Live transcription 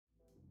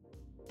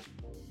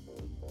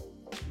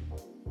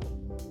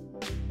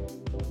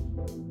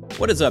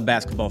What is up,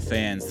 basketball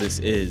fans? This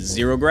is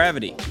Zero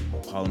Gravity,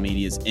 Apollo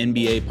Media's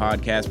NBA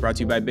podcast brought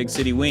to you by Big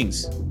City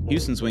Wings,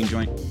 Houston's wing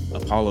joint,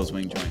 Apollo's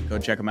wing joint. Go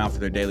check them out for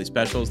their daily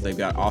specials. They've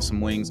got awesome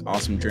wings,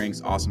 awesome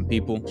drinks, awesome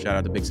people. Shout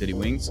out to Big City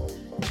Wings.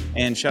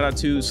 And shout out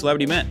to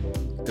Celebrity Mint.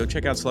 Go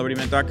check out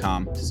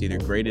celebritymint.com to see their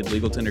graded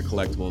legal tender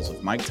collectibles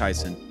of Mike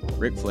Tyson,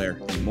 Ric Flair,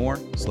 and more.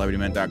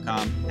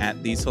 Celebritymint.com,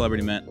 at the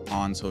Celebrity Mint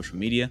on social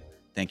media.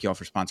 Thank you all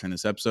for sponsoring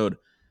this episode.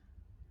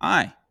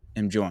 I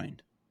am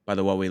joined by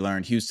the What We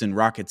Learned Houston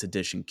Rockets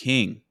edition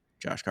king,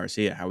 Josh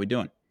Garcia. How we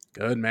doing?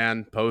 Good,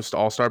 man. Post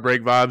All-Star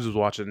break vibes. Was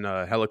watching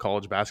hella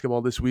college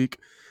basketball this week.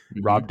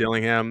 Mm-hmm. Rob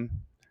Dillingham,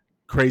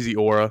 crazy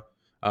aura,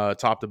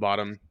 top to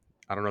bottom.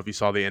 I don't know if you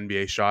saw the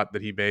NBA shot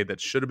that he made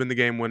that should have been the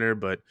game winner,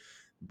 but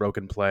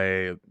broken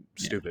play.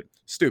 Stupid.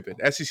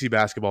 SEC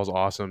basketball is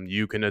awesome.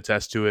 You can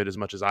attest to it as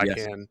much as I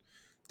can.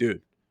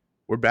 Dude,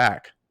 we're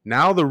back.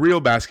 Now the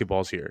real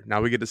basketball's here. Now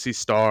we get to see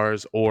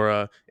stars,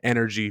 aura,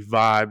 energy,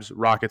 vibes.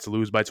 Rockets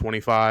lose by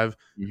 25.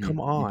 Mm-hmm.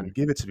 Come on,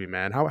 give it to me,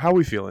 man. How are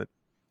we feeling?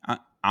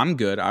 I'm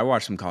good. I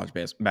watched some college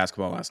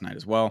basketball last night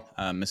as well.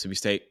 Mississippi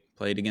State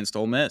played against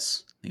Ole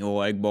Miss, the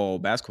old Egg Bowl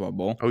basketball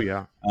bowl. Oh,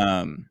 yeah.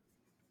 And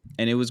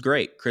it was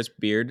great. Chris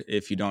Beard,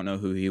 if you don't know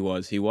who he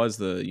was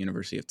the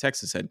University of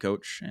Texas head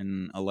coach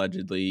and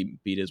allegedly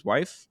beat his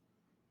wife.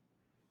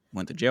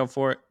 Went to jail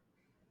for it.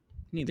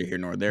 Neither here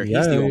nor there.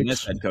 He's the Ole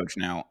Miss head coach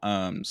now.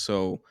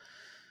 So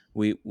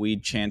we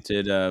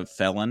chanted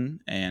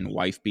felon and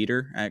wife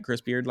beater at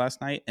Chris Beard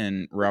last night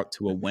en route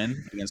to a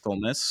win against Ole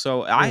Miss.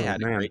 So I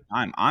had a great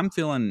time. I'm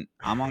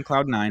on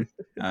cloud nine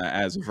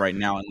as of right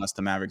now. Unless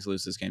the Mavericks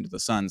lose this game to the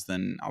Suns,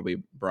 then I'll be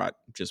brought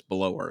just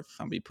below earth.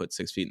 I'll be put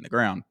 6 feet in the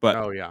ground. But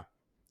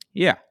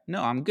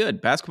no, I'm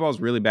good. Basketball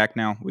is really back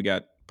now. We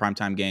got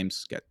primetime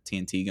games, got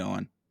TNT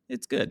going.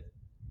 It's good.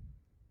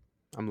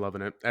 I'm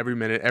loving it. Every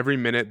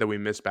minute that we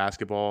miss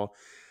basketball.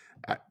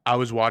 I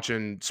was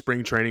watching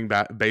spring training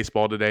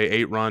baseball today.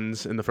 8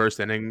 runs in the first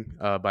inning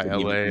by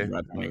LA.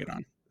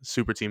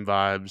 Super team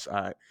vibes.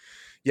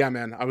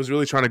 Man, I was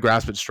really trying to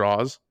grasp at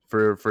straws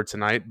for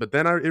tonight, but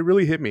then it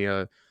really hit me.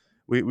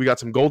 We got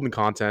some golden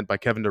content by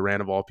Kevin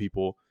Durant of all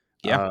people,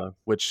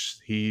 which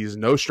he's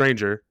no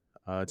stranger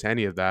to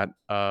any of that.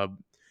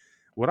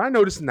 What I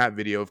noticed in that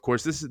video, of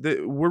course,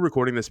 we're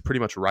recording this pretty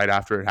much right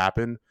after it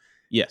happened.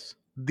 Yes.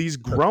 These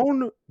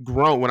grown,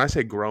 when I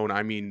say grown,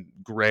 I mean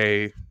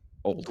gray,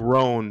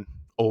 grown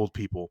old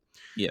people.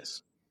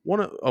 Yes.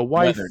 A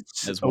wife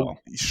as well.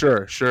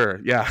 Sure.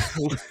 Yeah.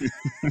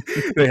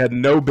 They had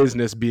no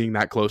business being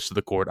that close to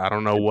the court. I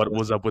don't know what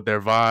was up with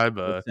their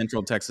vibe.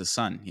 Central Texas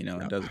sun,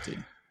 it does it to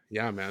you.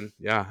 Yeah, man.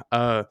 Yeah.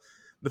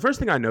 The first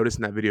thing I noticed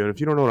in that video, and if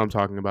you don't know what I'm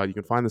talking about, you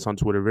can find this on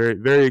Twitter. Very,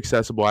 very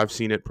accessible. I've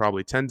seen it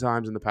probably 10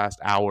 times in the past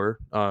hour.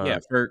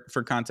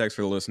 For context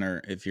for the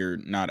listener, if you're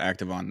not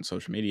active on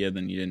social media,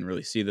 then you didn't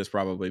really see this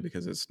probably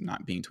because it's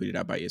not being tweeted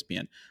out by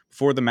ESPN.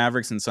 Before the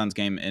Mavericks and Suns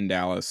game in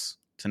Dallas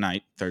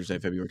tonight, Thursday,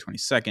 February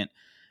 22nd,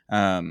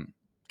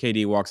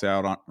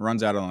 KD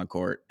runs out on the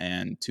court,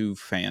 and 2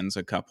 fans,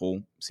 a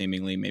couple,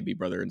 seemingly maybe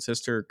brother and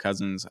sister,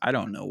 cousins, I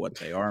don't know what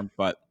they are,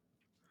 but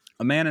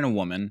a man and a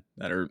woman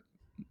that are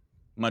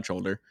much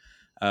older,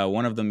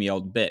 one of them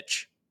yelled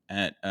bitch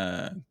at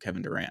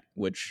Kevin Durant,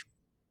 which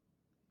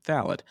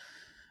valid.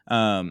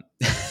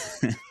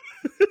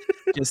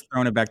 Just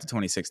throwing it back to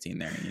 2016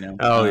 there,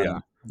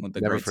 with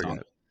the great song.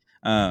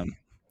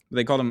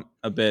 They called him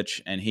a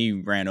bitch, and he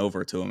ran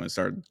over to him and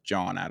started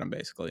jawing at him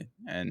basically,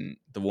 and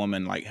the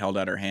woman held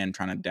out her hand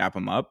trying to dap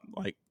him up,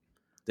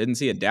 didn't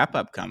see a dap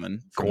up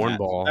coming.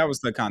 Cornball. That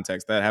was the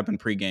context. That happened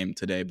pregame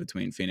today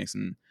between Phoenix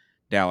and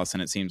Dallas,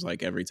 and it seems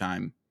like every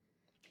time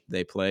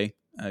they play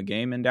a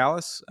game in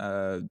Dallas,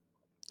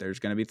 there's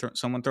going to be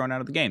someone thrown out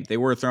of the game. They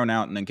were thrown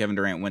out, and then Kevin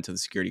Durant went to the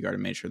security guard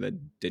and made sure they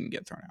didn't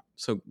get thrown out.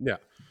 So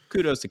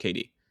kudos to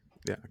KD.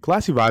 Yeah,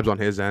 classy vibes on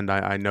his end.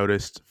 I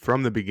noticed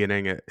from the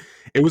beginning.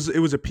 It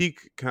was a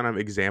peak kind of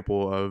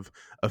example of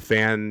a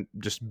fan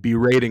just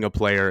berating a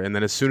player, and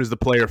then as soon as the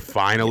player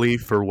finally,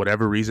 for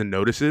whatever reason,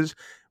 notices,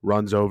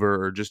 runs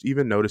over, or just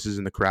even notices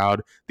in the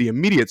crowd, the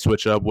immediate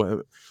switch up.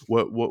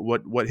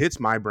 What hits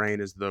my brain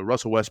is the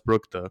Russell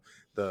Westbrook, the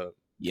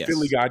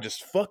Philly guy,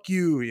 just fuck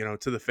you,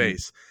 to the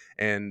face,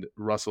 and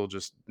Russell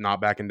just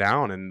not backing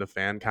down, and the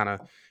fan kind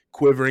of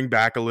quivering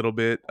back a little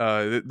bit.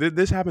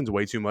 This happens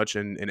way too much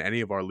in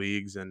any of our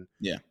leagues, and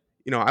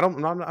I'm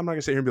not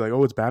gonna sit here and be like,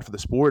 oh, it's bad for the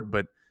sport,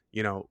 but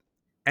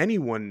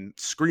anyone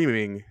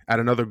screaming at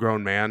another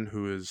grown man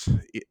who is,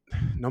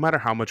 no matter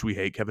how much we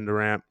hate Kevin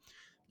Durant,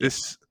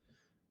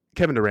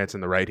 Kevin Durant's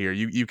in the right here.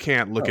 You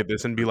can't look at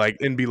this and be like,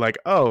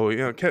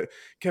 oh,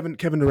 Kevin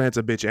Durant's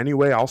a bitch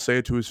anyway. I'll say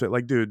it to his face.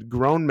 Dude,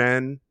 grown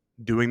men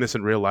doing this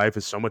in real life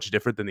is so much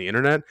different than the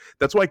internet.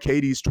 That's why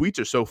KD's tweets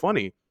are so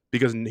funny,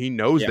 because he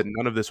knows that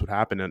none of this would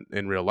happen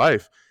in real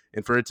life,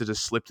 and for it to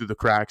just slip through the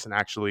cracks and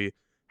actually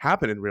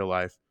happen in real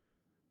life,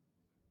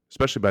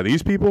 especially by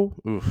these people,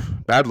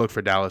 bad look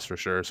for Dallas for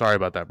sure. Sorry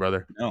about that,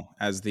 brother. No,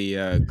 as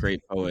the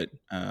great poet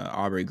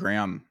Aubrey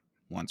Graham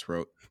once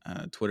wrote,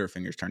 Twitter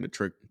fingers turn to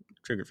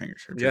trigger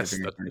fingers. Or yes.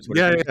 Fingers turn to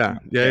Twitter fingers.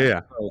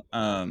 Yeah.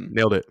 So,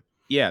 Nailed it.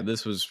 yeah,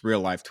 this was real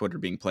life Twitter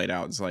being played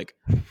out. It's like,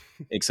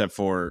 except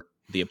for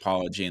the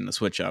apology and the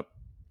switch up,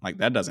 like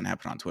that doesn't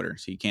happen on Twitter.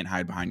 So you can't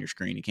hide behind your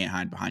screen. You can't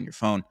hide behind your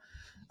phone.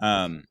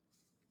 Um,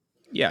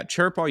 yeah,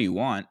 chirp all you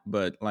want,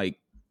 but like,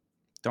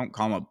 don't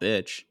call him a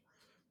bitch.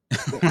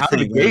 Out of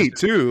the Like, gate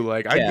too.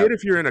 Like I yeah, get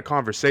if you're in a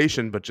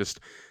conversation, but just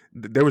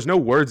there was no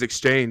words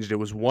exchanged. It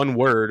was one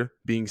word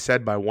being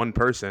said by one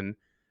person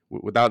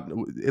without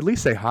at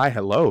least say hi,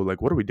 hello.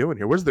 Like what are we doing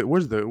here? Where's the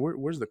what's up,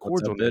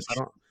 cordialness?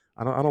 bitch?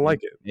 I don't Hey,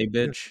 like it. hey,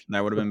 Yeah. bitch.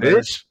 That would have The been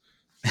better. bitch.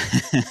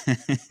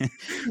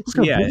 So What's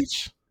up, yeah,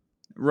 bitch?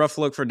 rough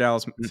look for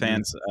Dallas Mm-mm.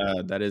 fans.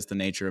 That is the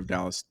nature of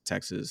Dallas,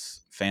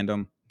 Texas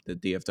fandom, the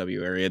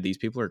DFW area. These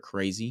people are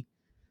crazy,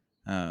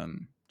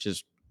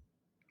 just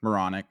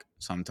moronic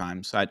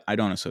sometimes. I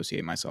don't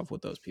associate myself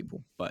with those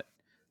people, but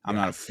I'm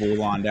Yeah, not a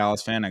full on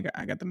Dallas fan. I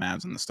got the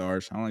Mavs and the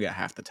Stars. I only got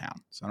half the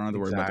town, so I don't have to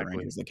worry about the exactly.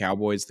 Rangers, the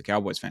Cowboys. The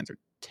Cowboys fans are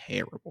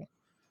terrible,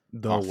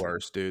 The awful.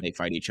 worst, dude. They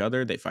fight each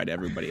other. They fight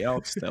everybody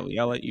else. They'll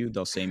yell at you.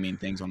 They'll say mean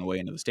things on the way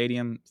into the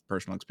stadium.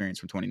 Personal experience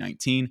from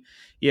 2019.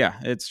 Yeah,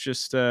 it's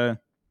just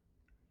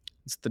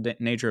it's the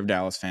nature of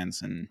Dallas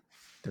fans, and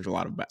there's a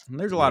lot of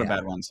Yeah,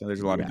 bad ones. So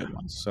there's a lot of yeah, good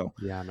ones. So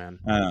yeah, man.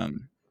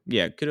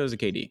 yeah, kudos to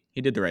KD.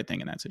 He did the right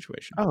thing in that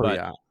situation. Oh But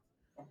yeah,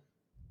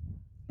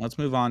 let's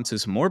move on to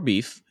some more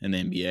beef in the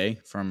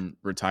NBA from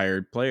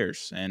retired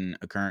players and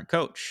a current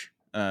coach.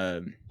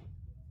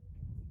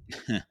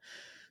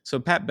 So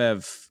Pat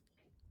Bev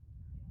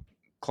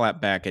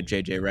clapped back at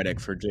JJ Reddick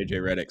for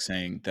JJ Reddick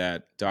saying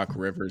that Doc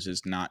Rivers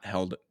is not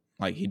held,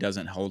 like he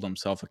doesn't hold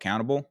himself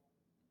accountable.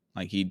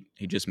 Like he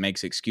just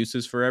makes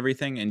excuses for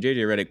everything. And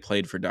JJ Reddick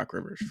played for Doc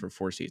Rivers for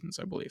 4 seasons,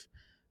 I believe.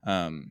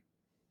 Um,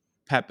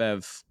 Pat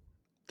Bev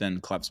then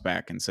claps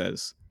back and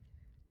says,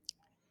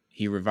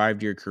 he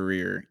revived your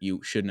career.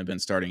 You shouldn't have been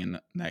starting in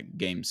that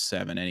game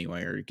 7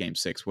 anyway, or game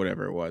 6,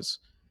 whatever it was.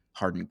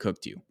 Harden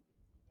cooked you.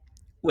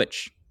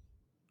 Which,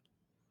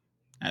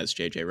 as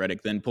JJ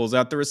Reddick then pulls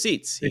out the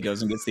receipts, he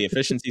goes and gets the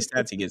efficiency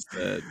stats. He gets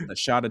the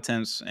shot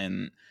attempts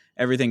and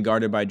everything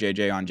guarded by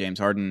JJ on James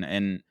Harden.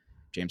 And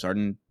James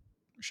Harden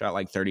shot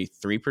like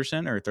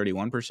 33% or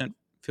 31%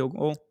 field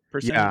goal yeah,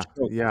 percentage.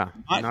 So yeah.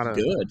 not Not a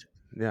good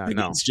no.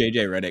 against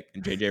JJ Reddick.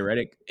 And JJ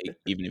Reddick,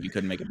 even if he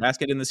couldn't make a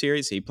basket in the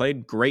series, he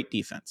played great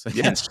defense Yes,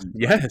 against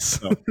James Harden. yes.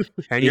 So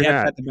Hang he your had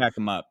hat. that to back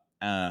him up,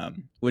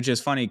 which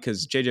is funny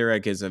because JJ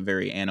Reddick is a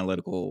very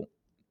analytical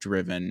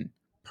driven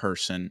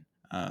person,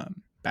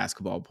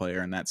 basketball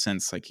player in that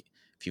sense. Like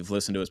if you've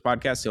listened to his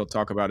podcast, he'll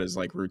talk about his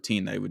like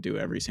routine that he would do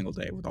every single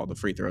day with all the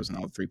free throws and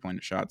all the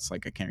 3-point shots.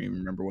 Like I can't even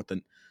remember what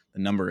the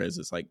number is.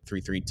 It's like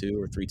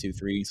 3-3-2 or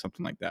 3-2-3,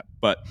 something like that.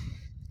 But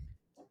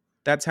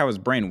that's how his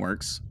brain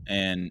works.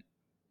 And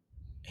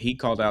he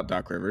called out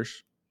Doc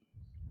Rivers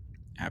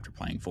after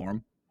playing for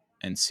him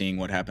and seeing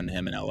what happened to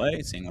him in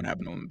LA, seeing what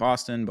happened to him in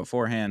Boston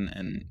beforehand,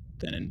 and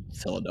then in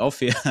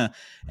Philadelphia,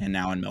 and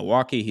now in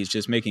Milwaukee. He's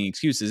just making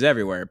excuses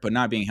everywhere, but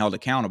not being held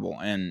accountable.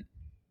 And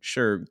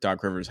sure,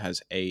 Doc Rivers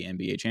has a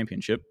NBA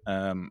championship.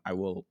 I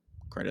will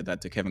credit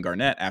that to Kevin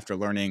Garnett after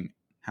learning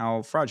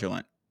how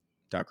fraudulent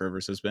Doc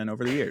Rivers has been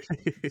over the years.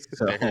 There it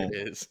So,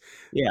 is.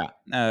 yeah,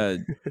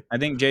 I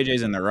think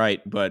JJ's in the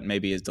right, but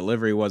maybe his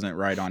delivery wasn't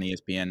right on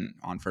ESPN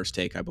on First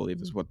Take, I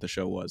believe is what the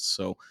show was.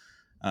 So,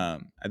 I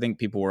think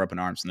people were up in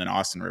arms, and then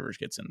Austin Rivers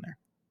gets in there,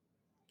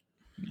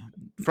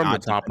 From the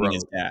not top defending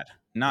his rope.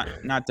 dad.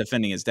 Not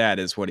defending his dad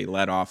is what he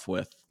led off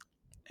with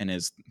in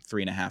his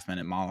 3.5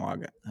 minute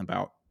monologue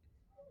about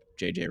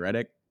JJ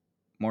Reddick.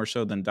 More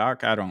so than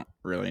Doc, I don't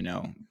really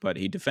know, but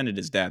he defended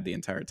his dad the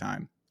entire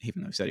time,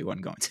 even though he said he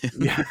wasn't going to.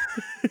 Yeah.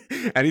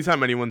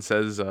 Anytime anyone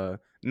says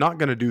not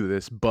going to do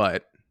this,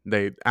 but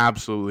they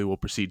absolutely will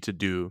proceed to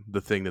do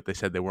the thing that they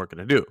said they weren't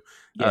going to do.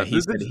 Yeah, he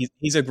said This,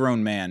 he's a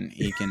grown man.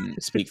 He can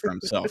speak for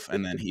himself,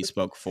 and then he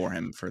spoke for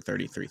him for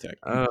 33 seconds,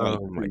 like oh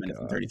 3 my minutes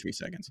and god. 33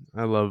 seconds.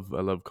 I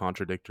love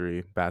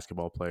contradictory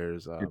basketball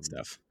players. Good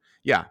stuff.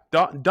 Yeah,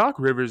 Doc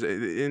Rivers,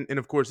 and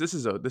of course this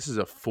is a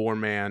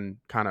 4-man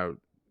kind of.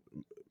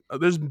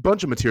 There's a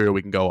bunch of material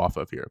we can go off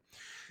of here.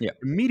 Yeah.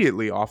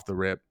 Immediately off the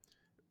rip,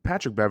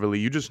 Patrick Beverley,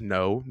 you just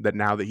know that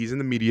now that he's in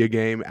the media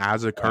game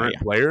as a Oh current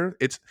yeah. player,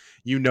 it's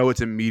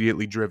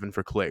immediately driven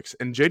for clicks.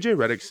 And JJ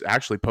Redick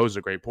actually posed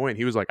a great point.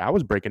 He was like, I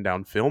was breaking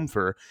down film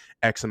for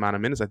X amount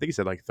of minutes. I think he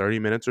said like 30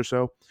 minutes or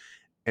so.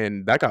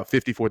 And that got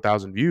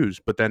 54,000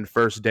 views. But then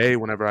first day,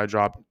 whenever I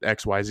dropped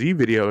XYZ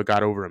video, it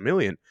got over 1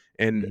 million.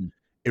 And Mhm.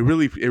 it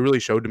really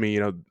showed to me,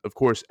 of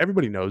course,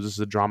 everybody knows this is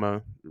a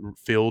drama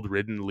filled,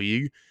 ridden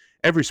league.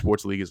 Every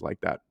sports league is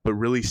like that. But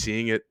really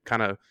seeing it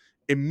kind of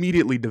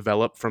immediately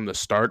develop from the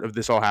start of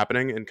this all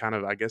happening, and kind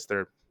of, I guess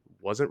there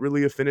wasn't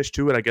really a finish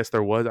to it. I guess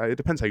there was. It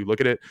depends how you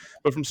look at it.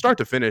 But from start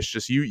to finish,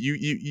 just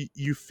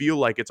you feel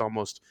like it's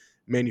almost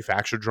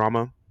manufactured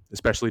drama,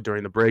 especially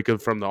during the break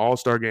from the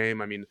All-Star game.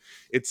 I mean,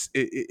 it's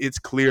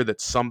clear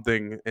that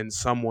something and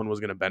someone was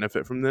going to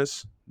benefit from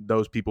this.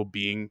 Those people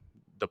being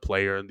the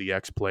player, the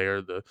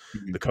ex-player, the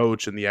Mhm.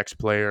 coach, and the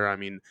ex-player. I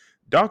mean,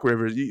 Doc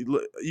Rivers.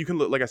 You can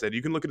look, like I said,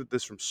 you can look at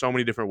this from so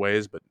many different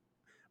ways, but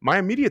my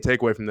immediate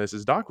takeaway from this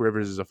is Doc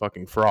Rivers is a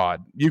fucking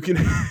fraud. You can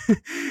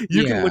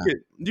Yeah.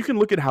 you can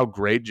look at how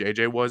great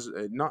JJ was.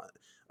 Not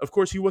of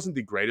course he wasn't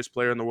the greatest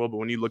player in the world, but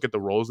when you look at the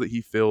roles that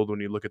he filled, when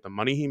you look at the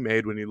money he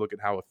made, when you look at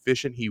how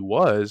efficient he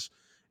was,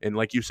 and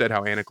like you said,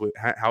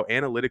 how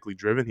analytically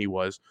driven he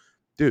was,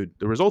 dude,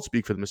 the results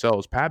speak for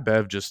themselves. Pat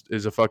Bev just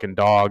is a fucking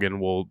dog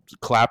and will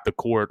clap the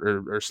court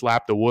or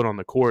slap the wood on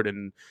the court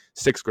in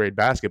sixth grade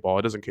basketball.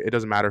 It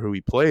doesn't matter who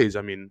he plays.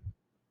 I mean,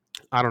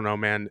 I don't know,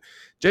 man.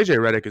 JJ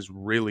Reddick is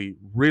really,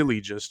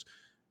 really just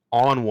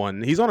on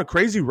one. He's on a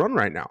crazy run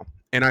right now.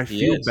 And I He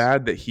feel is.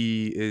 bad that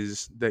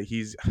he's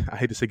I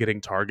hate to say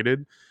getting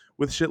targeted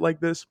with shit like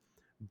this,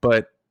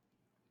 but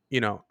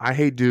I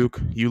hate Duke,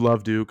 you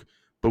love Duke,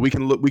 but we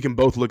can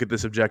both look at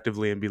this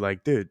objectively and be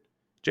like, dude,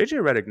 JJ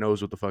Redick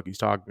knows what the fuck he's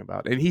talking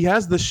about, and he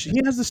has the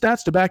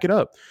stats to back it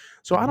up.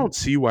 So I Mhm. don't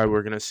see why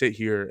we're gonna sit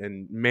here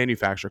and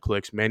manufacture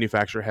clicks,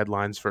 manufacture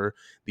headlines for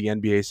the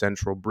NBA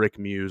Central, Brick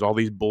Muse, all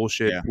these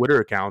bullshit Yeah. Twitter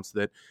accounts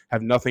that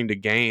have nothing to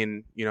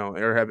gain,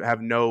 or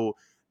have no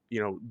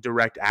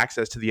direct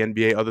access to the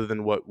NBA other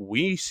than what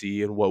we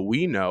see and what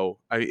we know.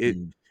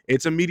 Mm.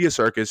 It's a media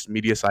circus,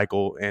 media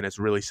cycle, and it's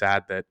really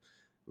sad that,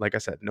 like I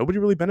said, nobody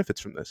really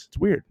benefits from this. It's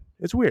weird.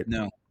 It's weird.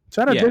 No.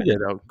 Shout out Yeah. JJ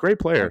though, great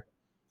I, player.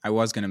 I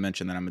was going to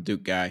mention that I'm a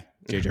Duke guy.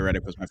 JJ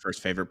Redick was my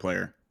first favorite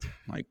player,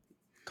 like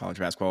college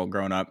basketball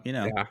growing up.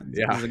 Yeah, This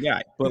yeah, is a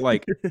guy. But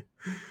like, I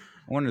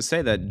wanted to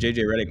say that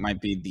JJ Redick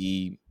might be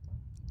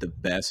the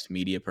best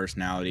media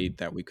personality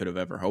that we could have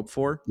ever hoped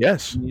for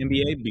yes, in the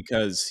NBA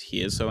because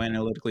he is so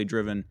analytically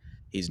driven.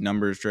 He's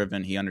numbers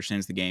driven. He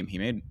understands the game. He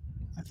made,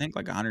 I think,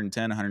 like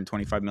 110,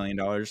 125 million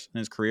dollars in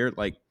his career.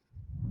 Like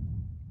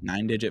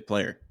 9-digit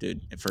player,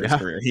 dude, for his yeah.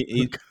 career.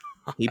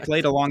 He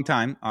played a long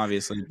time,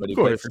 obviously, but Of he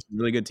played for course. some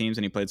really good teams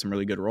and he played some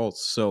really good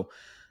roles. So,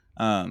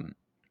 um,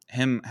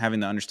 him having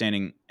the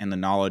understanding and the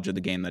knowledge of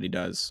the game that he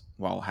does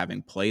while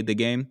having played the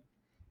game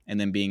and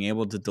then being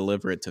able to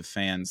deliver it to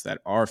fans that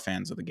are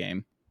fans of the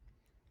game.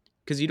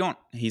 Because you don't,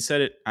 he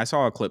said it, I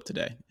saw a clip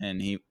today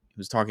and he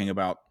was talking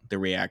about the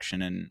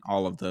reaction and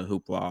all of the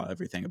hoopla,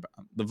 everything about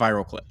the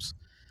viral clips.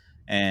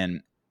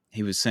 And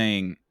he was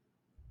saying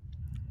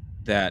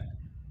that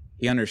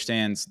he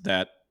understands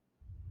that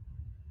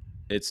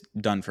it's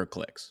done for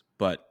clicks.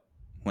 But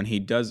when he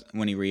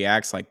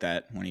reacts like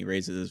that, when he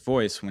raises his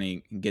voice, when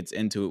he gets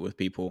into it with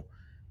people,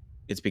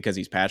 it's because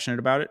he's passionate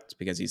about it. It's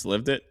because he's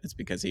lived it. It's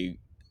because he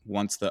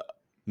wants the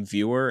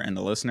viewer and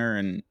the listener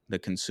and the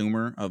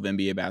consumer of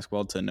NBA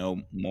basketball to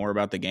know more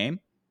about the game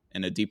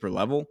in a deeper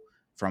level,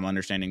 from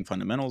understanding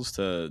fundamentals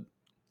to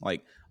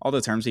like all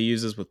the terms he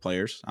uses with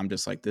players. I'm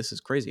just like, this is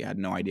crazy. I had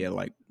no idea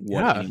like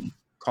what Yeah, anyone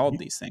called he-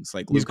 these things.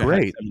 Like he's Luca had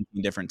great. 17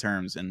 different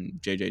terms and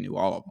JJ knew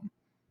all of them.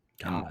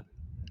 And God,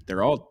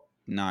 they're all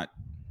not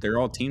they're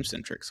all team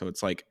centric. So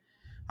it's like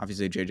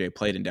obviously JJ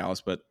played in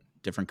Dallas, but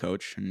different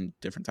coach and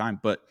different time.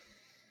 But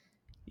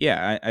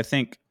yeah, I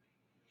think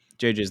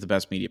JJ is the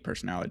best media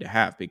personality to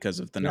have because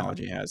of the yeah, knowledge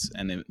he has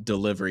and the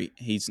delivery.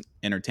 He's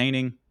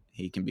entertaining.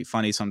 He can be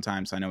funny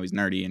sometimes. I know he's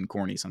nerdy and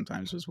corny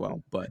sometimes as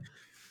well,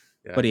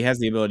 yeah, but he has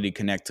the ability to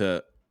connect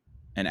to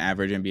an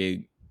average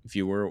NBA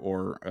viewer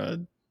or a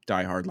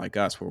diehard like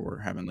us, where we're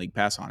having league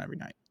pass on every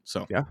night.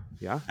 So yeah,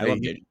 yeah. I love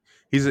JJ.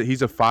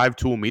 He's a five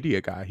tool media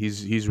guy.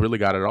 He's really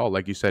got it all.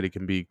 Like you said, he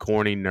can be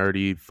corny,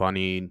 nerdy,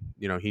 funny.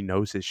 He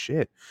knows his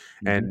shit,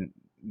 Mm-hmm. and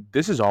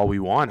this is all we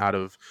want out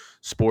of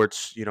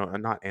sports.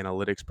 And not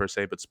analytics per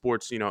se, but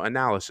sports.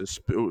 Analysis.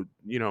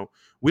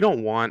 We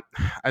don't want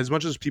as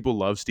much as people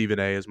love Stephen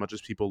A. As much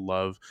as people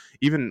love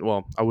even.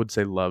 Well, I would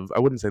say love. I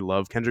wouldn't say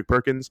love Kendrick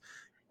Perkins.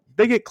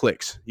 They get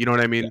clicks. You know what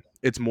I Yeah. mean?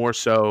 It's more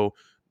so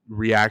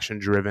reaction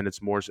driven.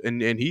 It's more,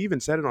 and he even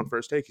said it on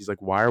First Take. He's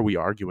like, "Why are we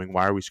arguing?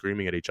 Why are we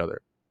screaming at each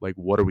other? Like,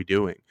 what are we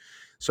doing?"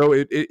 So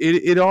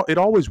it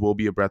always will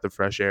be a breath of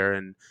fresh air,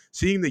 and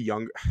seeing the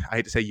I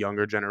hate to say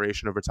younger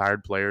generation of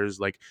retired players,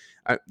 like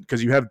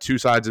because you have two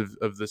sides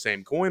of the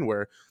same coin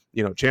where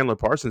Chandler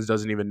Parsons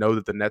doesn't even know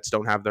that the Nets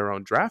don't have their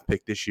own draft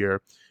pick this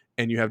year,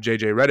 and you have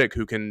JJ Redick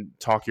who can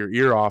talk your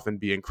ear off and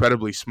be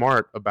incredibly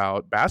smart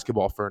about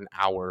basketball for an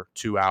hour,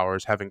 2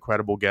 hours, have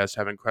incredible guests,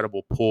 have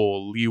incredible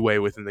pull, leeway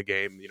within the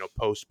game,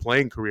 post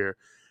playing career.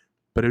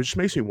 But it just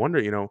makes me wonder,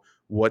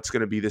 what's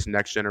going to be this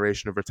next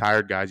generation of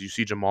retired guys. You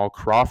see Jamal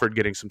Crawford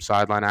getting some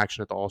sideline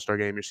action at the All-Star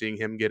game. You're seeing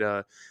him get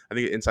I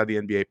think inside the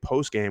NBA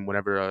post game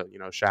whenever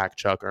Shaq,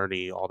 Chuck,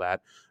 Ernie, all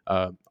that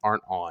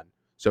aren't on.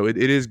 So it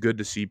is good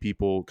to see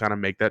people kind of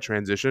make that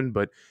transition,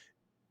 but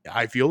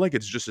I feel like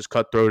it's just as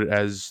cutthroat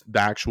as the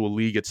actual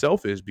league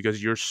itself is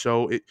because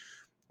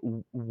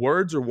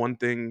words are one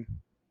thing,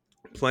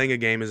 playing a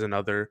game is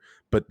another,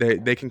 but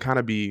they can kind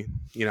of be,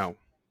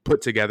 put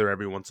together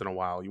every once in a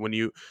while. When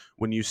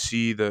you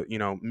see the,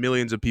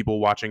 millions of people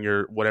watching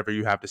your whatever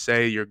you have to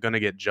say, you're going to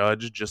get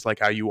judged just like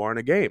how you are in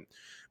a game.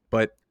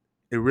 But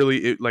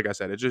like I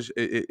said,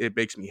 it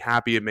makes me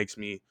happy. It makes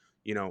me,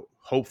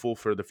 hopeful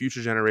for the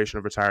future generation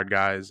of retired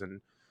guys. And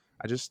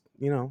I just,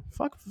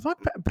 fuck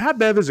Pat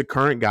Bev is a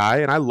current guy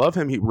and I love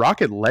him. He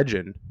Rocket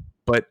legend,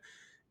 but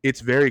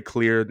it's very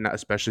clear,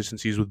 especially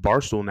since he's with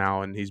Barstool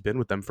now and he's been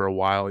with them for a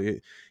while.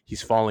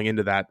 He's falling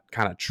into that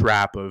kind of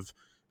trap of,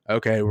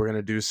 okay, we're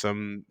gonna do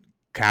some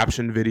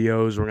caption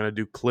videos, we're gonna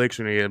do clicks,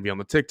 we're gonna be on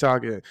the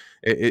TikTok.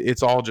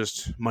 It's all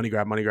just money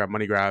grab, money grab,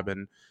 money grab.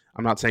 And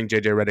I'm not saying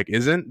JJ Redick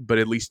isn't, but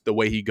at least the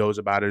way he goes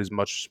about it is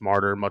much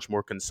smarter, much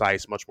more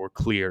concise, much more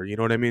clear. You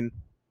know what I mean?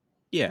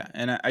 Yeah,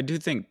 and I do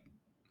think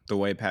the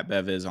way Pat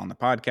Bev is on the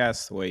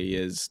podcast, the way he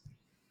is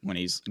when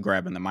he's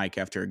grabbing the mic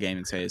after a game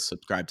and says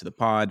subscribe to the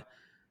pod,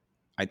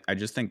 I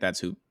just think that's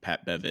who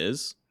Pat Bev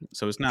is.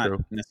 So it's not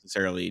True.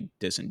 necessarily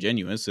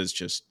disingenuous. It's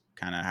just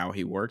kind of how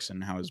he works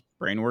and how his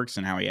brain works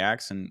and how he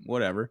acts and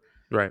whatever.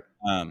 Right.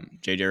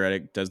 JJ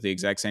Redick does the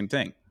exact same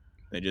thing.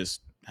 They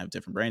just have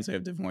different brains. They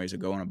have different ways of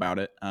going about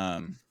it. I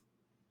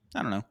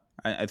don't know.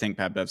 I think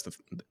Pat Bev's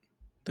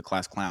the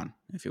class clown,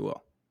 if you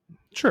will.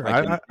 Sure.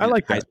 Like I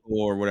like high that.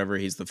 school or whatever,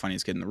 he's the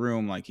funniest kid in the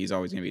room. Like he's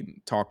always going to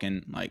be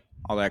talking, like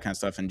all that kind of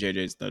stuff. And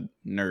JJ's the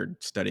nerd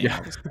studying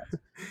all this stuff.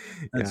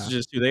 That's Yeah.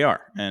 just who they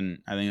are, and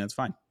I think that's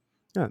fine.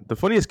 Yeah, the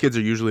funniest kids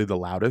are usually the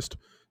loudest.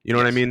 You know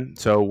what I Yes. mean?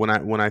 So when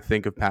I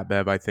think of Pat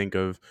Bev, I think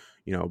of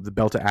the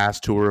Belt to Ass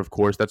tour. Of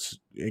course, that's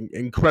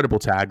incredible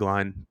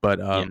tagline. But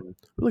Yeah.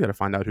 really got to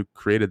find out who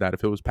created that.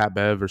 If it was Pat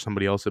Bev or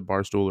somebody else at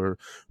Barstool or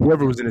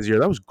whoever was in his ear,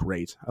 that was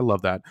great. I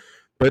love that.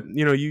 But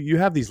you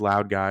have these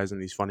loud guys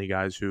and these funny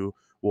guys who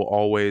will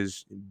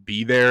always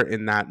be there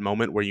in that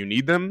moment where you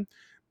need them.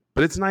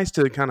 But it's nice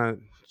to kind of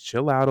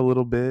chill out a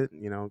little bit,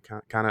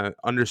 kind of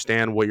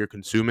understand what you're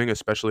consuming,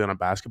 especially on a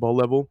basketball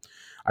level.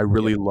 I Yep.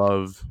 really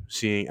love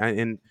seeing,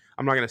 and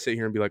I'm not going to sit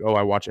here and be like, oh,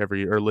 I watch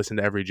every or listen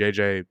to every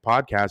JJ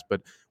podcast,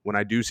 but when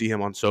I do see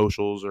him on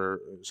socials or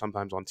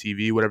sometimes on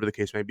TV, whatever the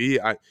case may be,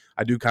 I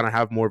do kind of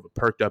have more of a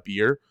perked up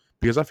ear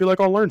because I feel like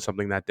I'll learn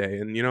something that day.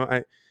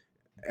 And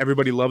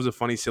everybody loves a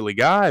funny, silly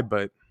guy,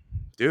 but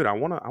dude, I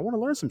wanna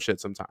learn some shit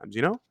sometimes,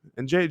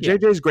 And Yeah.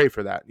 JJ's great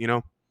for that,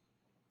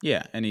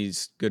 Yeah, and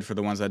he's good for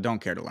the ones that don't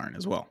care to learn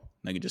as well.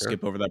 They can just Sure.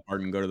 skip over that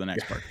part and go to the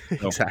next part.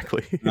 So,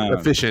 Exactly. um,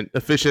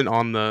 Efficient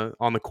on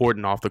the court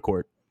and off the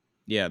court.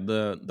 yeah,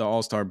 the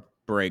All-Star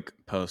break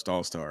post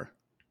All-Star,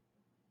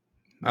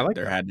 I like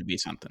there that. had to be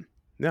something.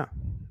 Yeah.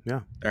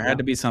 Yeah. There Yeah. had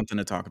to be something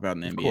to talk about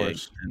in the Of NBA,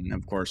 course. and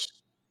of course,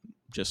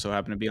 just so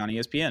happened to be on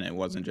ESPN. It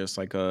wasn't just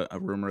like a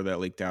rumor that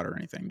leaked out or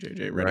anything.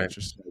 JJ Redick Right.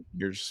 just said,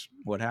 here's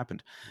what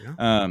happened. Yeah.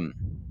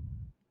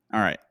 All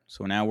right,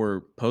 so now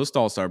we're post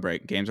All-Star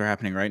break. Games are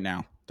happening right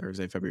now,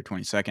 Thursday, February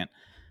 22nd.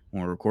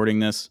 When we're recording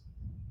this,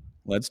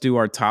 let's do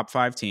our top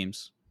 5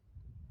 teams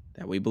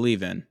that we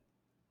believe in,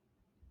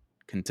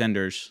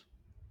 contenders,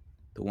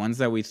 the ones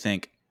that we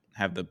think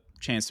have the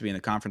chance to be in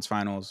the conference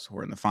finals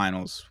or in the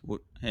finals,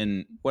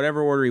 in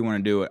whatever order you want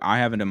to do it. I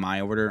have it in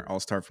my order. I'll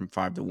start from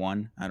 5 to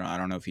 1. I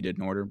don't know if you did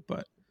in order,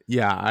 but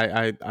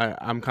Yeah.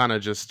 I'm kind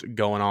of just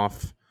going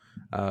off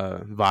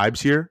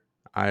vibes here.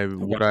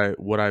 okay.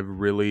 What I've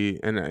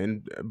really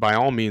and by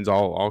all means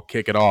I'll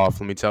kick it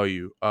off. Let me tell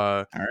you.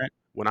 All right.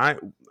 When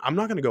I'm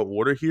not gonna go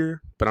order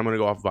here, but I'm gonna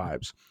go off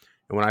vibes.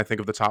 And when I think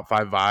of the top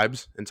 5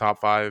 vibes and top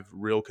 5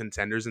 real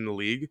contenders in the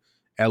league,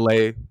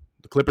 LA,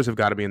 the Clippers have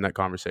got to be in that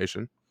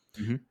conversation.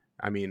 Mm-hmm.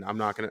 I mean, I'm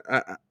not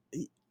gonna.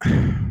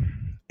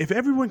 If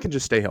everyone can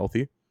just stay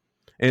healthy,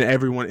 and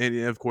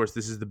of course,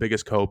 this is the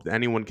biggest cope.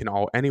 Anyone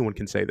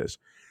can say this.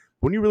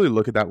 When you really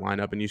look at that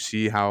lineup and you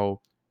see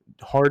how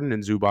Harden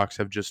and Zubac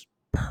have just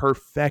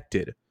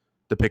perfected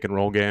the pick and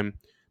roll game,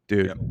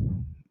 dude, Yep.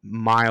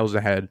 miles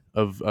ahead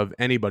of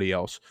anybody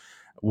else.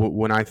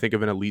 When I think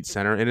of an elite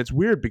center, and it's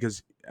weird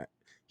because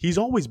he's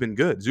always been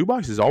good.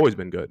 Zubac has always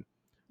been good.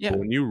 Yeah. But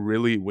when you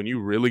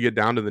really get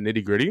down to the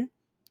nitty gritty,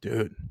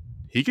 dude,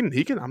 he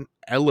can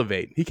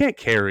elevate. He can't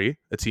carry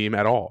a team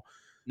at all.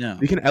 No.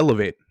 He can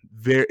elevate.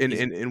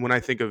 And when I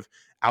think of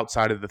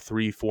outside of the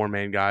 3-4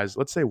 main guys,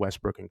 let's say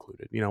Westbrook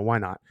included, why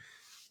not?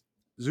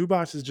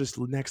 Zubac is just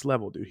next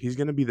level, dude. He's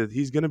gonna be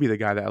the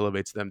guy that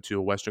elevates them to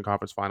a Western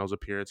Conference Finals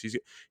appearance.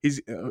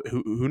 He's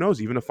who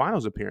knows, even a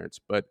Finals appearance.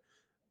 But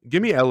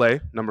give me LA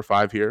number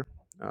 5 here,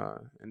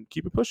 and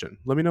keep it pushing.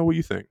 Let me know what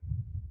you think.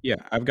 Yeah,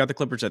 I've got the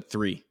Clippers at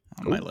 3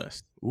 on my Ooh.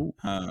 list. Ooh.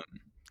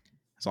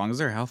 As long as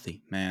they're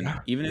healthy, man. Yeah.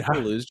 Even if they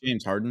lose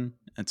James Harden,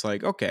 it's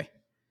like, okay.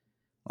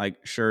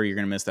 Like, sure, you're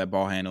going to miss that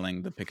ball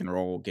handling, the pick and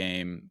roll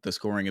game, the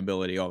scoring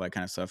ability, all that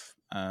kind of stuff.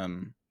 All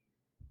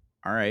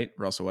right,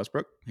 Russell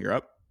Westbrook, you're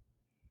up.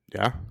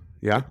 Yeah.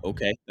 Yeah.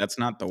 Okay, that's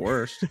not the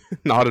worst.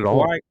 Not at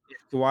all. If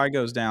Kawhi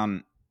goes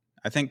down,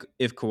 I think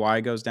if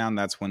Kawhi goes down,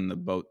 that's when the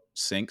boat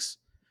sinks.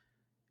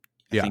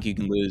 I Yeah. think you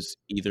can lose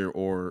either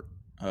or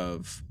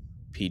of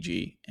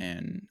PG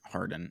and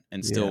Harden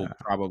and still Yeah.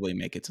 probably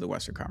make it to the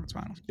Western Conference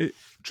Finals.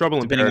 Trouble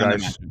in Depending on their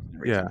paradise. matchups and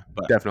everything. Yeah,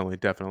 But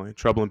definitely.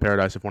 Trouble in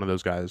paradise if one of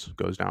those guys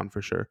goes down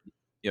for sure.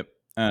 yep.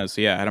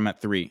 So yeah, I had them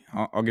at 3.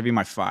 I'll give you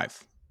my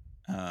 5.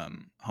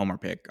 Homer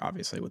pick,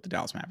 obviously, with the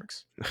Dallas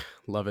Mavericks.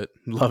 Love it.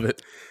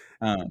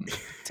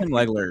 Tim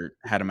Legler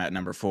had him at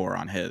number 4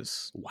 on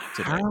his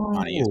today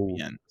on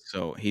ESPN.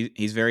 So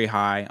he's very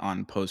high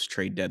on post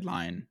trade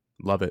deadline.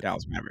 Love it.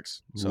 Dallas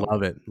Mavericks. So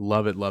Love it.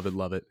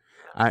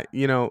 I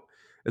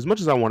as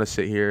much as I want to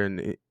sit here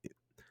and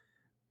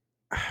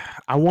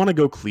I want to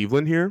go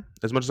Cleveland here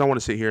as much as I want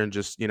to sit here and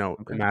just,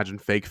 Okay. imagine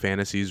fake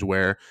fantasies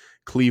where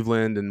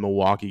Cleveland and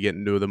Milwaukee get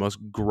into the most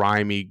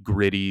grimy,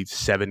 gritty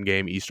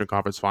 7-game Eastern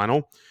Conference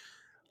final.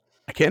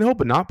 I can't help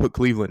but not put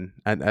Cleveland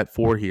at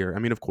 4 here. I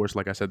mean, of course,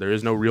 like I said, there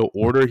is no real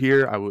order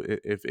here.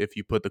 If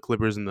you put the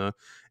Clippers and the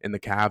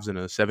Cavs in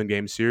a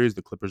 7-game series,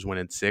 the Clippers win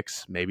in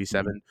 6, maybe Mhm.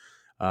 7.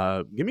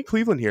 Give me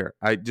Cleveland here.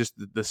 I just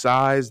the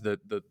size, the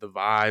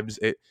vibes.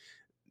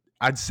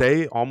 I'd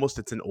say almost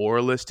it's an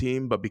auraless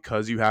team, but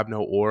because you have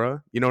no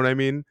aura, you know what I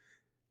mean?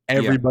 Yeah.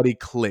 Everybody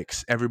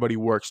clicks, everybody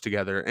works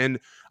together. And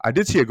I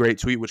did see a great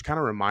tweet, which kind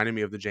of reminded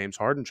me of the James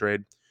Harden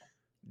trade.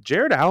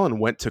 Jared Allen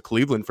went to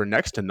Cleveland for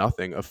next to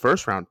nothing, a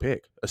first round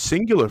pick, a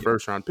singular Yeah.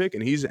 first round pick,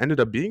 and he's ended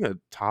up being a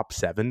top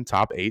 7,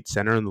 top 8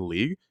 center in the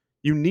league.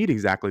 You need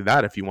exactly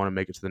that if you want to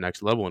make it to the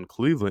next level. And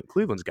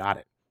Cleveland's got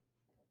it.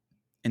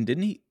 And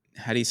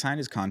had he signed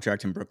his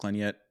contract in Brooklyn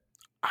yet?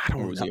 I Or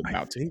don't was know. he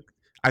about to?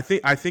 I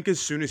think as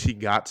soon as he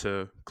got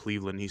to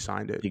Cleveland, he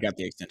signed it. He got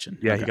the extension.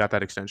 Yeah, he Okay. got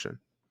that extension.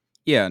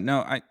 Yeah,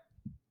 no,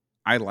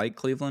 I like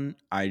Cleveland.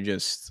 I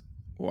just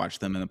watched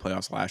them in the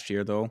playoffs last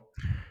year, though,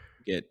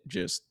 get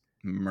just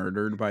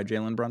murdered by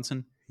Jalen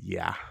Brunson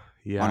Yeah, on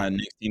yeah, a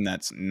Knicks team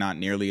that's not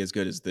nearly as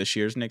good as this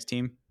year's Knicks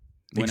team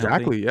when healthy.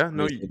 exactly. Yeah,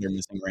 no, Obviously, they're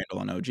missing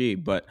Randall and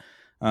OG, but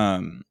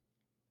um,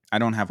 I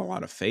don't have a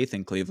lot of faith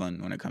in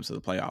Cleveland when it comes to the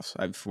playoffs.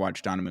 I've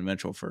watched Donovan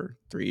Mitchell for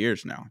 3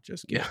 years now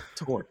just yeah. get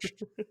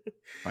torched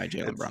by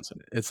Jalen it's Brunson.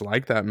 it's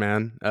like that,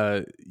 man.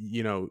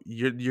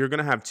 You're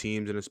gonna have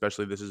teams, and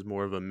especially this is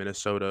more of a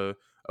Minnesota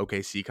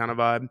OKC kind of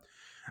vibe.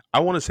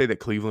 I want to say that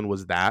Cleveland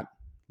was that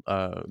the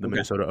Okay.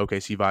 Minnesota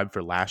OKC vibe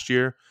for last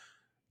year.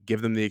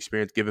 Give them the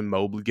experience. Give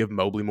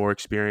Mobley more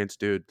experience,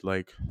 dude.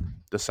 Like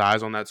the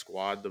size on that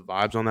squad, the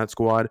vibes on that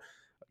squad.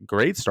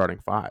 Great starting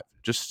 5,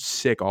 just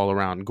sick all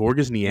around.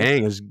 Gorgas Yep.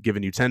 Niang is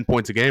giving you 10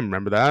 points a game.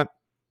 Remember that?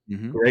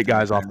 Mhm. Great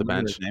guys I off the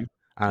remember his bench.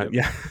 name. Yep.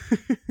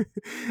 Yeah,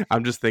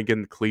 I'm just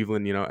thinking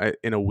Cleveland.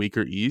 In a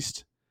weaker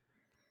East,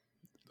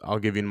 I'll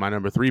give you my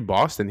number 3,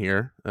 Boston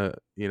here.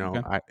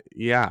 Okay.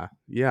 Yeah.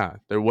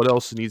 There. What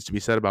else needs to be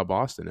said about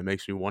Boston? It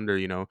makes me wonder.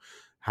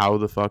 How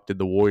the fuck did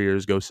the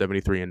Warriors go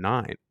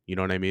 73-9? You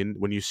know what I mean?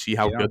 When you see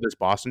how Yeah. good this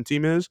Boston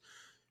team is,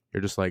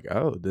 you're just like,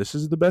 oh, this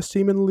is the best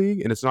team in the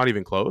league, and it's not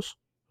even close.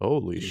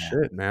 Holy Yeah.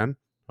 shit, man!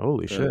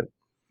 Holy The shit!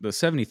 the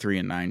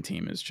 73-9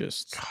 team is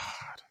just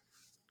God,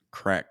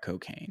 crack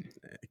cocaine.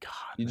 God,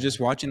 You man. just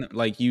watching them,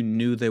 like you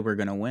knew they were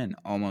gonna win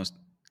almost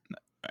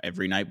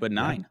every night but Yeah,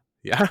 9.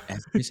 yeah.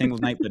 Every single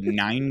night but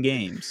 9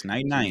 games,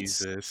 9 nights.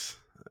 Jesus.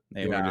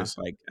 They were Yeah. just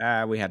like,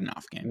 we had an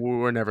off game."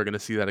 We're never gonna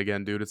see that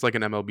again, dude. It's like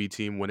an MLB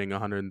team winning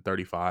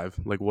 135.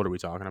 Like, what are we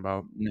talking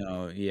about?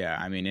 No, yeah,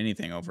 I mean,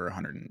 anything over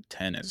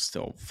 110 is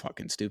still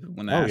fucking stupid.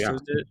 When the Oh yeah.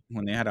 Astros did it,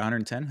 when they had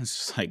 110, it's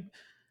just like,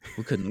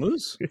 we couldn't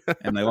lose,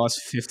 and they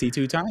lost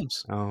 52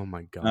 times. Oh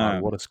my god,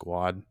 Um, what a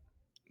squad.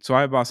 so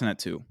I have Boston at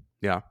 2.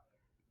 Yeah,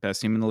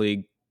 Best team in the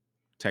league,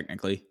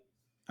 technically.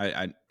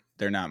 I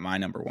they're not my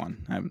number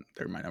 1.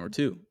 They're my number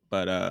 2.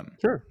 But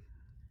sure.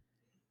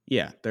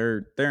 yeah,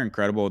 they're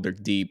incredible. They're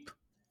deep.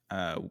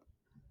 Uh,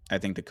 I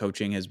think the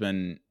coaching has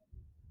been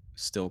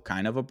still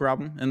kind of a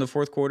problem in the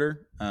fourth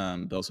quarter.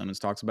 Bill Simmons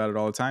talks about it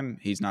all the time.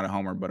 He's not a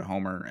homer, but a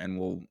homer, and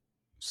will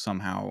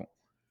somehow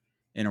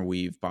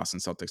interweave Boston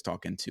Celtics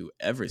talk into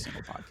every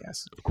single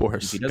podcast. Of If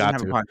course, he doesn't got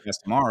have a to.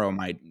 podcast tomorrow, I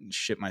might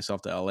ship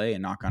myself to LA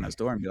and knock on his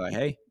door and be like,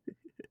 "Hey,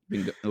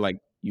 like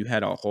you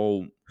had a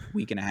whole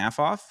week and a half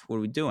off. What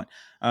are we doing?"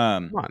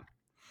 Um, Come on.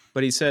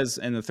 but he says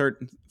in the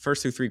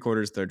first through 3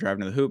 quarters, they're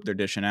driving to the hoop, they're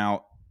dishing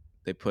out,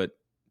 they put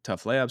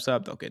tough layups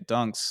up, they'll get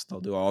dunks, they'll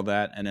do all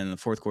that, and then in the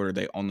fourth quarter,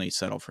 they only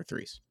settle for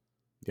threes.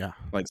 Yeah.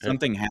 Like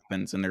something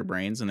happens in their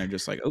brains, and they're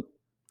just like, "Oh,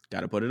 got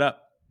to put it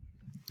up."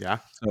 Yeah. I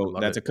So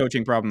love that's it. a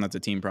coaching problem. That's a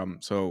team problem.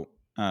 So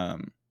a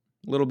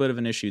little bit of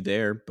an issue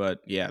there,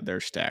 but yeah, they're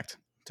stacked.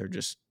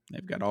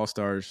 They've got all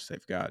stars.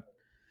 They've got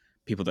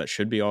people that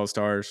should be all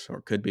stars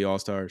or could be all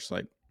stars.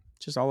 Like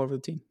just all over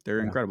the team. They're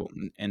Yeah. incredible.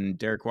 And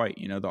Derek White,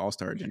 the all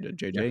star agenda.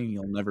 Yeah. JJ,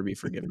 you'll never be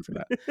forgiven for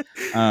that.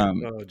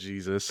 Um, Oh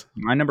Jesus.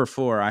 my number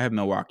 4, I have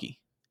Milwaukee.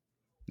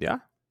 Yeah.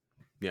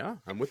 Yeah.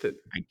 I'm with it.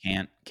 I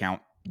can't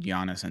count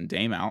Giannis and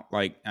Dame out.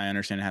 Like I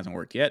understand it hasn't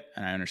worked yet,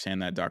 and I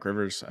understand that Doc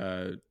Rivers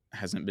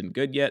hasn't been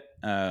good yet.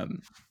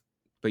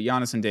 But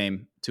Giannis and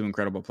Dame, 2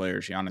 incredible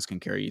players. Giannis can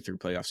carry you through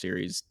playoff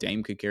series.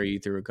 Dame could carry you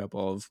through a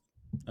couple of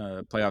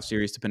playoff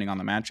series, depending on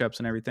the matchups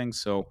and everything.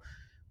 So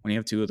when you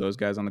have 2 of those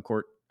guys on the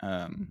court,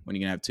 when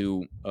you can have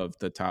 2 of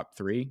the top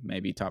 3,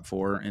 maybe top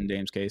 4 in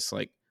Dame's case,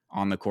 like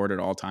on the court at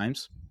all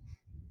times,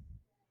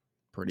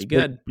 pretty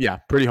good.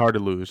 Pretty hard to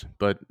lose,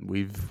 but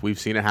we've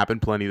seen it happen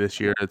plenty this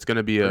year. It's going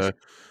to be For a sure.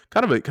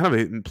 kind of a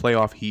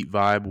playoff heat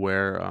vibe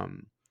where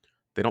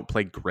they don't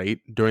play great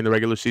during the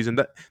regular season.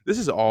 That this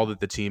is all that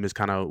the team is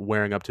kind of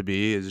wearing up to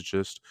be is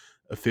just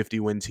a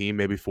 50-win team,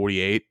 maybe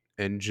 48,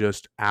 and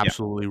just Yeah.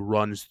 absolutely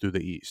runs through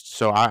the East.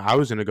 So I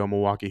was going to go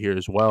Milwaukee here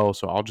as well.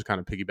 So I'll just kind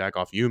of piggyback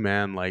off you,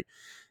 man. Like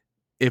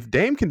if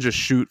Dame can just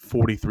shoot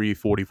 43,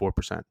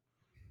 44%,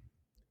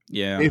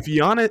 Yeah. if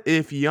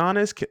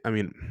Giannis, I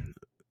mean,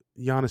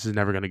 Giannis is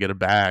never going to get a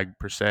bag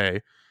per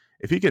se.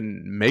 If he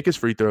can make his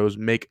free throws,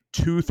 make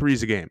 2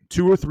 threes a game,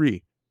 2 or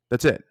 3,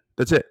 that's it.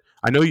 That's it.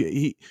 I know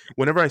he.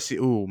 Whenever I see,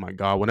 oh my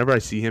god, whenever I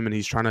see him and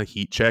he's trying to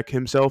heat check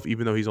himself,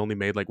 even though he's only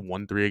made like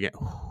 1 3 again,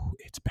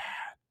 it's bad.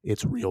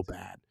 It's real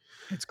bad.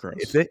 It's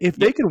gross. If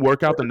they can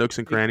work out the nooks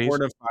and 4 crannies,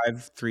 to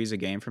 5 threes a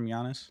game from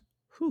Giannis.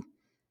 Whew.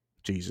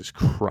 Jesus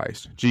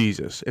Christ,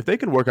 Jesus! If they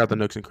can work out the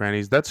nooks and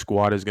crannies, that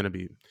squad is going to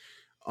be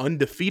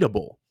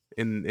undefeatable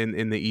in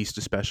the East,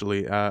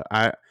 especially.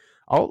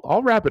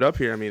 I'll wrap it up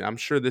here. I mean, I'm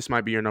sure this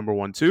might be your number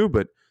 1 too,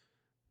 but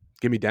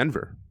give me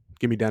Denver.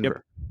 Give me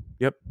Denver.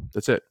 Yep,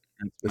 that's it.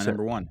 That's my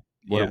number 1.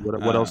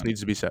 What else needs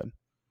to be said?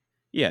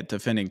 Yeah,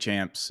 defending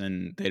champs,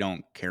 and they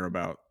don't care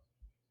about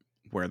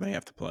where they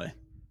have to play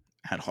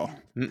at all.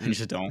 They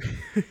just don't.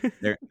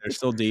 They're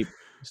still deep.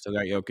 Still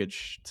got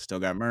Jokic. Still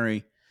got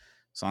Murray.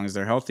 As long as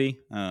they're healthy,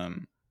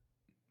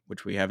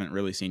 which we haven't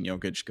really seen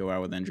Jokic go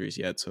out with injuries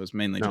yet, so it's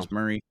mainly just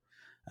Murray.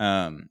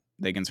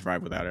 They can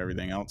survive without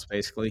everything else,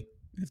 basically.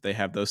 If they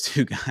have those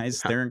 2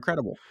 guys, they're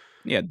incredible.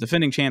 Yeah,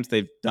 defending champs,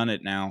 they've done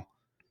it now.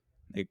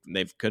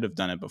 They could have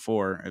done it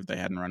before if they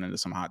hadn't run into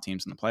some hot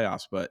teams in the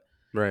playoffs. But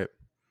right,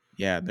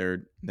 yeah,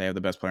 they have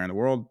the best player in the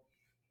world.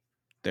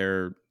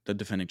 They're the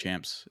defending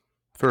champs.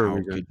 How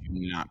could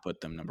you not put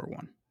them number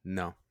 1?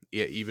 No,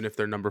 yeah, even if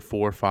they're number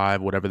 4,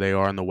 5, whatever they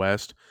are in the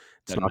West,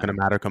 it's not going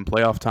to matter come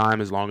playoff time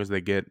as long as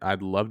they get.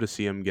 I'd love to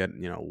see them get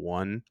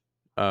one,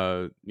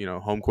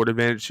 home court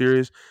advantage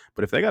series.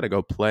 But if they got to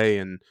go play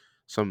in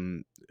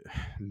some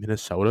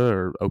Minnesota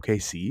or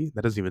OKC,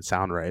 that doesn't even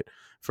sound right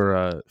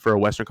for a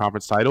Western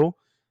Conference title.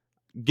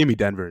 Give me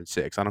Denver in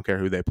 6. I don't care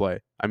who they play.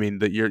 I mean,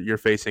 you're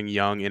facing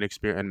young,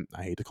 inexperienced, and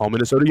I hate to call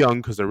Minnesota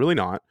young because they're really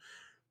not.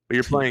 But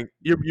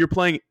you're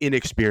playing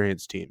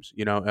inexperienced teams.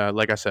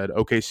 Like I said,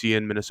 OKC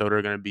and Minnesota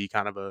are going to be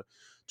kind of a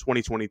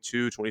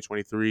 2022,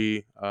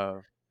 2023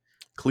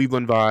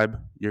 Cleveland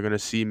vibe. You're going to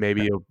see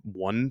maybe a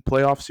 1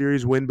 playoff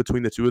series win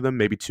between the 2 of them,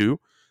 maybe 2.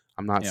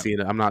 I'm not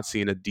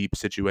seeing a deep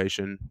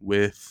situation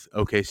with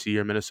OKC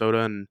or Minnesota,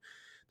 and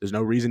there's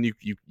no reason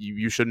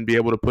you shouldn't be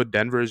able to put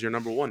Denver as your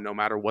number 1, no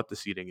matter what the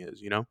seeding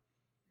is.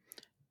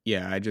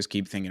 Yeah, I just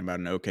keep thinking about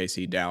an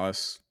OKC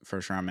Dallas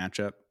first round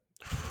matchup.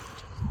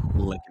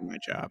 Licking my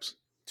chops.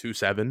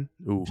 2-7.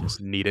 Ooh,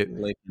 just need it.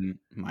 Licking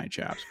my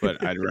chops.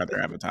 But I'd rather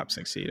have a top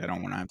 6 seed. I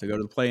don't want to have to go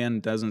to the play-in.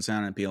 Doesn't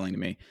sound appealing to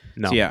me.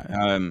 No. So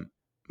yeah,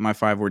 my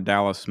 5 were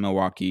Dallas,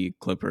 Milwaukee,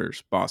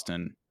 Clippers,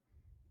 Boston,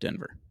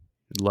 Denver.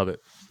 Love it.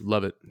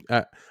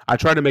 I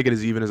tried to make it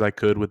as even as I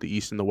could with the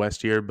East and the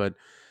West here, but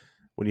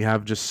when you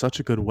have just such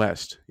a good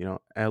West,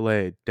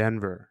 LA,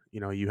 Denver,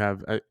 you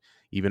have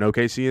even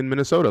OKC and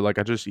Minnesota.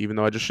 Even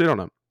though I just shit on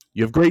them,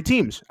 you have great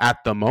teams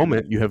at the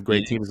moment. You have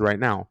great teams right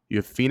now. You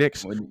have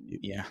Phoenix.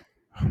 Yeah.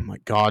 Oh my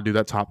God, dude,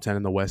 that top 10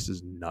 in the West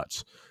is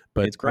nuts.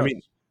 But it's gross.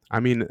 I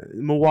mean,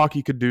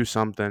 Milwaukee could do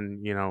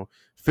something.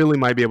 Philly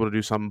might be able to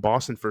do something.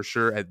 Boston for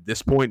sure at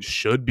this point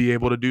should be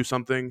able to do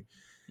something.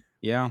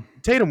 Yeah.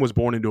 Tatum was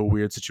born into a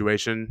weird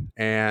situation,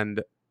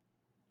 and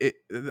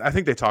I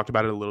think they talked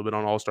about it a little bit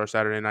on All-Star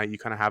Saturday night. You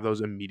kind of have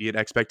those immediate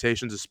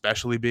expectations,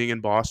 especially being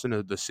in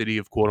Boston, the city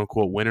of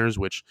quote-unquote winners,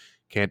 which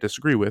can't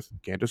disagree with.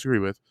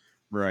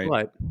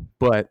 Right.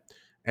 But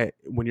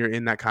when you're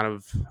in that kind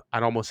of,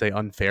 I'd almost say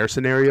unfair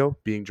scenario,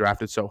 being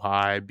drafted so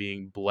high,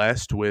 being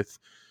blessed with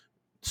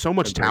so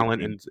much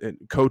talent and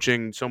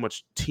coaching, so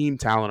much team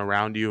talent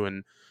around you,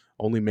 and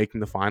only making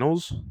the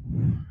finals,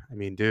 I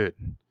mean, dude,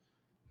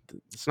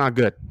 it's not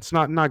good. It's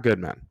not good,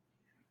 man.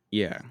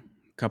 Yeah.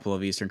 Couple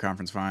of Eastern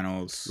Conference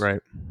Finals, right?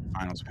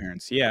 Finals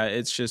appearance. Yeah,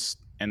 it's just,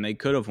 and they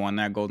could have won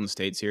that Golden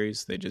State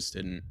series. They just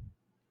didn't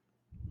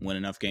win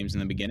enough games in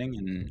the beginning,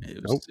 and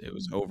it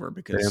was over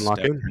because Steph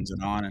turns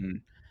it on,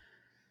 and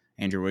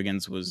Andrew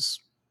Wiggins was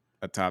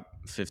a top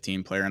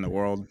 15 player in the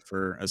world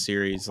for a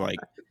series. Like,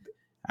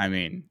 I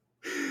mean,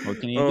 what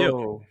can you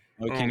do?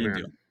 What can you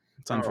do?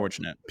 It's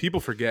unfortunate.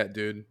 People forget,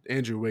 dude.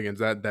 Andrew Wiggins,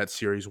 that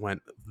series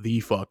went the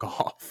fuck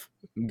off.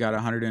 Got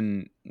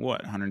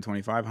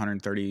 125,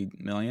 130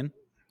 million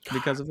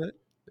because of it.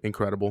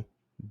 Incredible.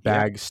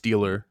 Bag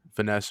stealer,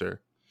 finesser.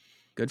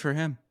 Good for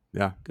him.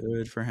 Yeah.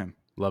 Good for him.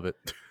 Love it.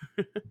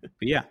 But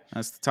yeah,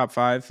 that's the top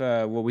 5.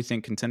 What we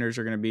think contenders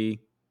are going to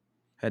be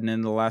heading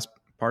into the last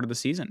part of the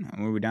season.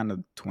 We're down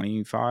to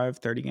 25,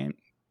 30 games.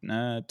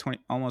 20,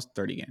 almost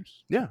 30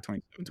 games. Yeah.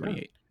 27,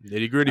 28. Yeah.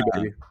 Nitty gritty,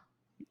 baby.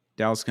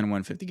 Dallas is going to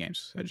win 50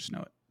 games. I just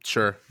know it.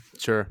 Sure.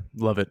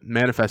 Love it.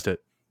 Manifest it.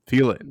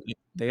 Feel it.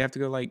 They have to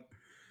go like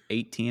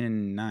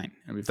 18-9.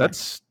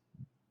 That's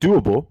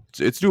doable.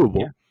 It's doable.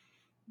 Yeah.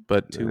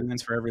 But 2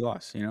 wins for every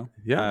loss,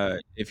 Yeah.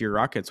 If your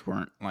Rockets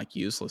weren't like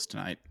useless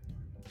tonight,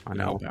 I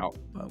know. Help out,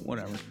 but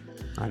whatever.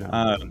 I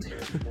know.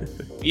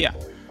 Yeah.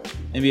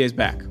 NBA's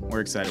back.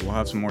 We're excited. We'll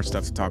have some more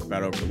stuff to talk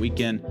about over the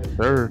weekend.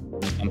 Sure.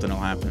 Something will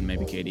happen.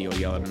 Maybe KD will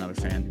yell at another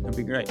fan. It'll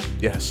be great.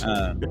 Yes.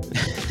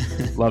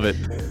 Love it.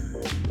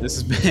 This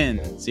has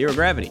been Zero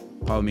Gravity,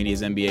 Apollo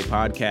Media's NBA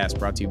podcast,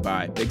 brought to you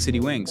by Big City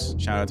Wings.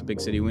 Shout out to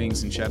Big City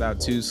Wings and shout out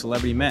to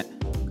Celebrity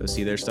Mint. Go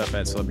see their stuff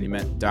at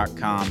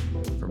celebritymint.com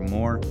for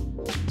more.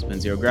 It's been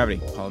Zero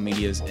Gravity, Apollo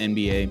Media's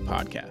NBA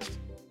podcast.